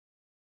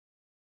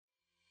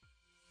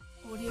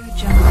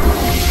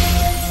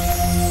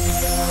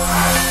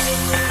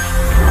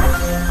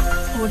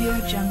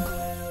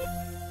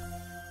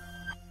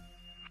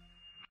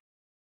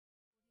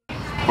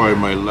probably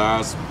my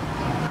last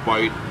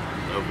bite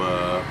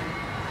of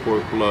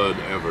pork blood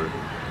ever.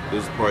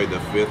 This is probably the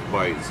 5th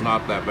bite. It's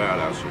not that bad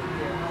actually.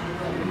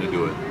 I'm gonna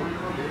do it.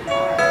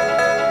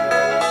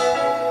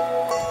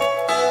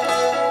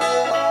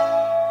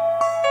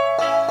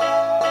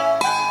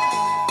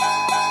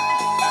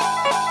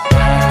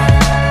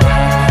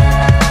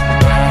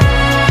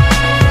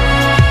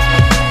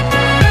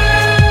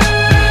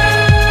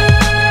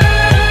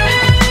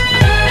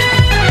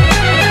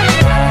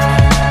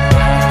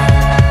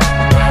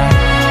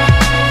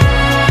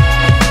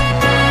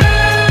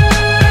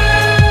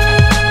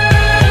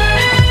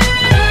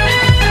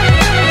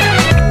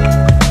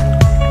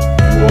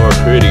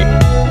 Pretty.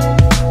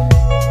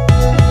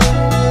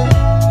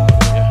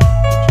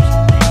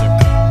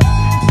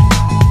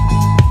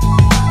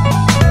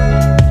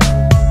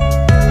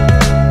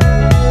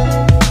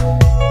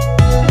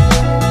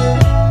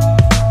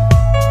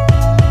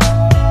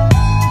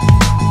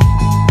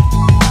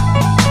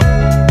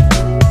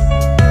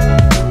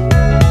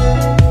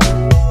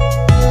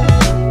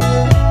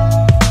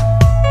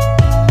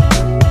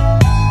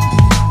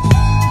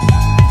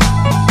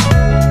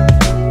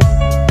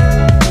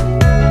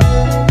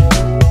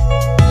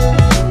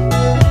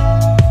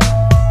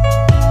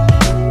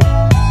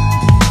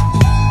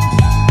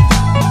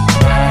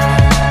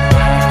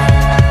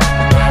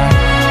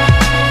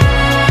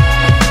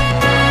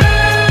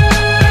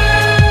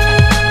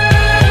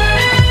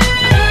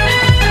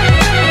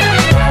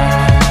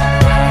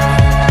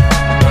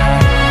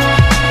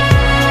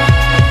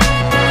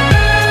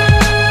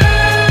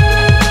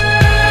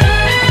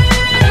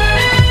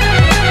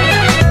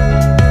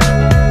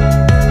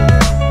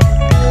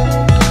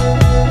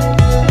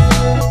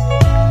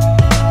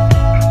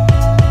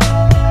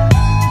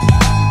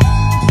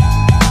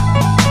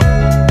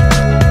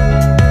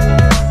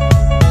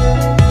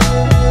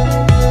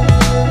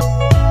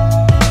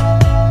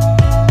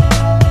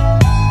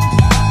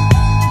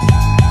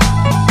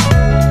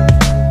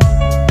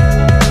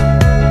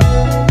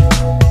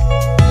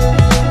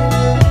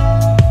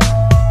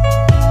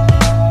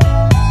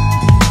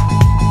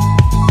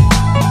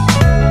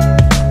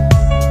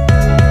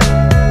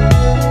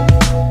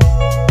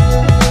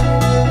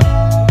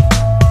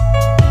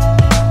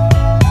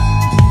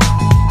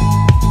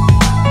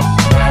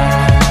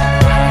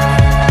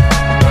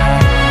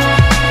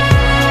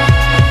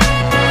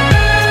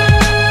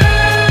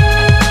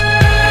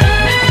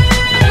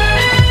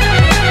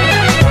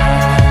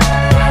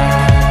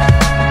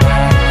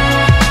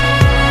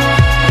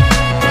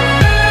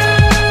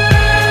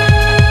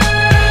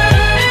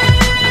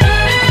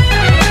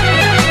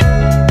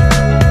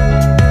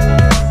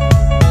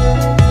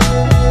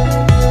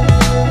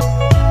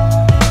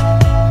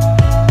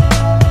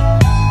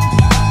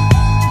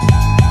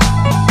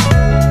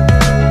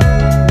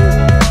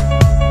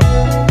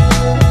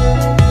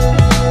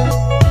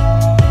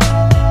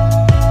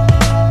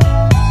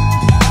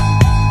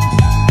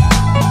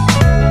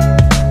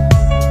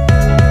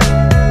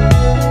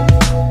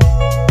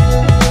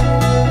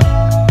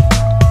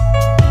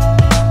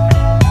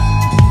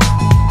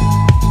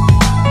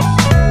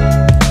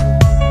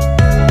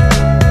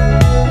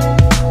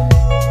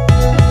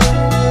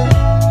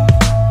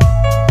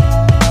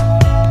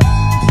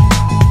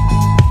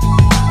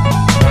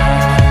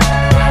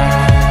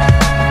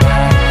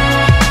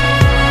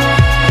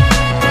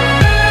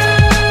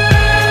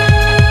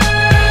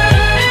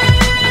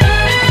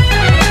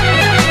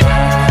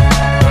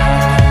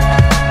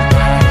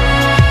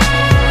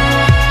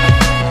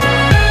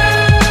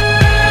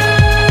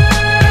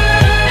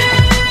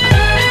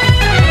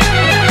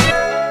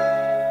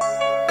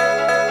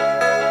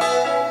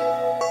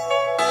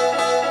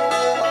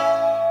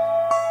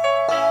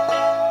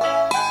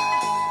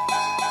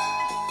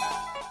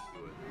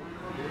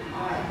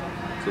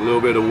 It's a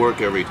little bit of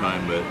work every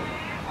time, but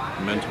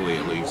mentally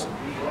at least,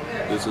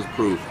 this is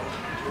proof.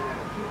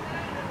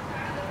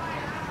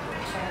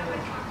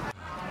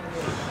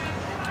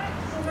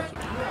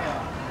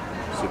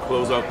 So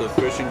close out the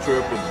fishing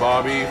trip with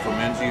Bobby from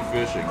NG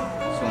Fishing.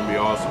 It's going to be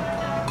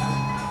awesome.